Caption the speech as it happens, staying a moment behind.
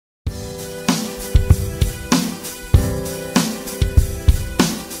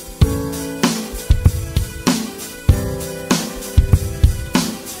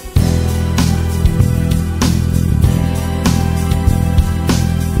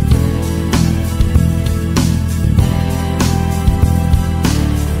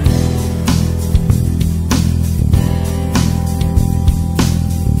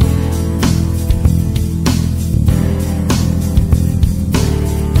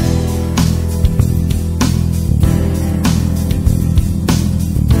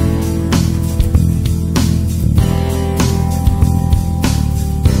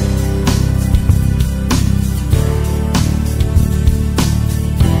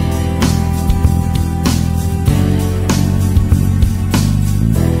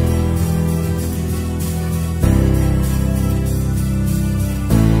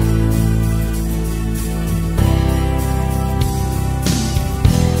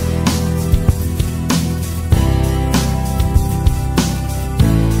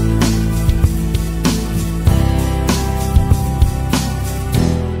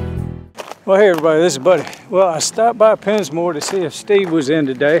Well, hey everybody, this is Buddy. Well, I stopped by Pensmore to see if Steve was in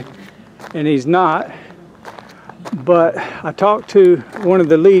today, and he's not. But I talked to one of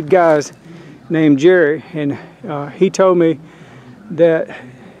the lead guys named Jerry, and he told me that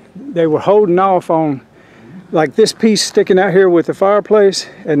they were holding off on like this piece sticking out here with the fireplace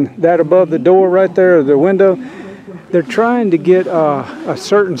and that above the door right there, or the window. They're trying to get a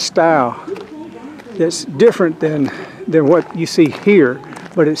certain style that's different than what you see here,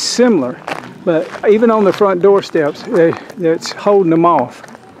 but it's similar. But even on the front door steps, it's holding them off.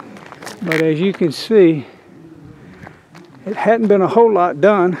 But as you can see, it hadn't been a whole lot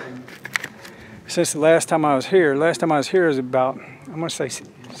done since the last time I was here. Last time I was here was about, I'm going to say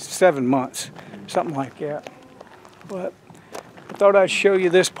 7 months, something like that. But I thought I'd show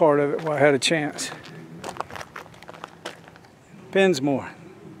you this part of it while I had a chance. Pensmore.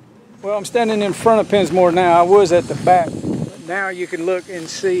 Well, I'm standing in front of Pensmore now. I was at the back. But now you can look and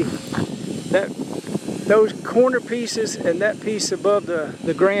see that those corner pieces and that piece above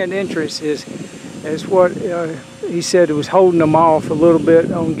the grand entrance is what he said it was holding them off a little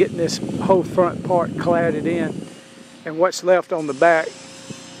bit on getting this whole front part cladded in and what's left on the back.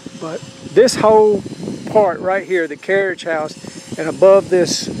 But this whole part right here, the carriage house, and above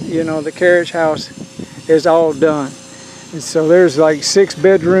this, you know, the carriage house is all done. And so there's like 6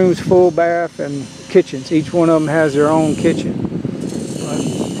 bedrooms, full bath, and kitchens. Each one of them has their own kitchen. But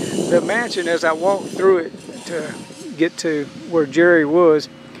the mansion, as I walked through it to get to where Jerry was,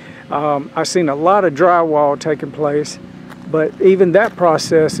 I've seen a lot of drywall taking place, but even that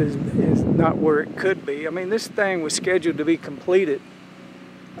process is not where it could be. I mean, this thing was scheduled to be completed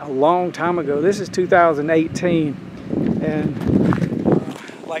a long time ago. This is 2018,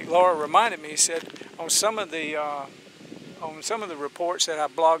 and like Laura reminded me, he said on some of the reports that I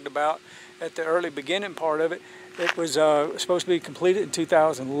blogged about at the early beginning part of it, it was supposed to be completed in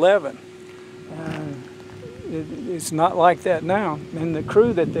 2011. It's not like that now. And the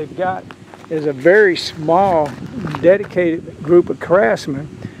crew that they've got is a very small, dedicated group of craftsmen,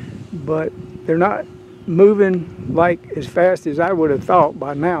 but they're not moving like as fast as I would have thought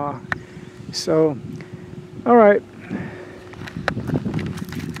by now. So, all right.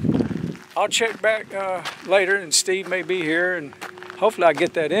 I'll check back later, and Steve may be here, and hopefully I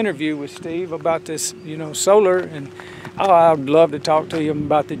get that interview with Steve about this, you know, solar. And I'd love to talk to you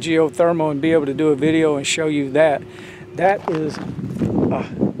about the geothermal and be able to do a video and show you that. That is,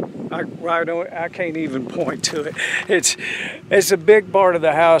 I can't even point to it. It's a big part of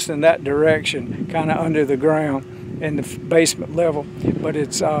the house in that direction, kind of under the ground in the basement level. But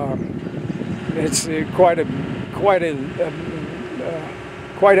it's quite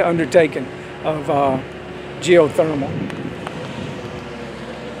an undertaking of geothermal.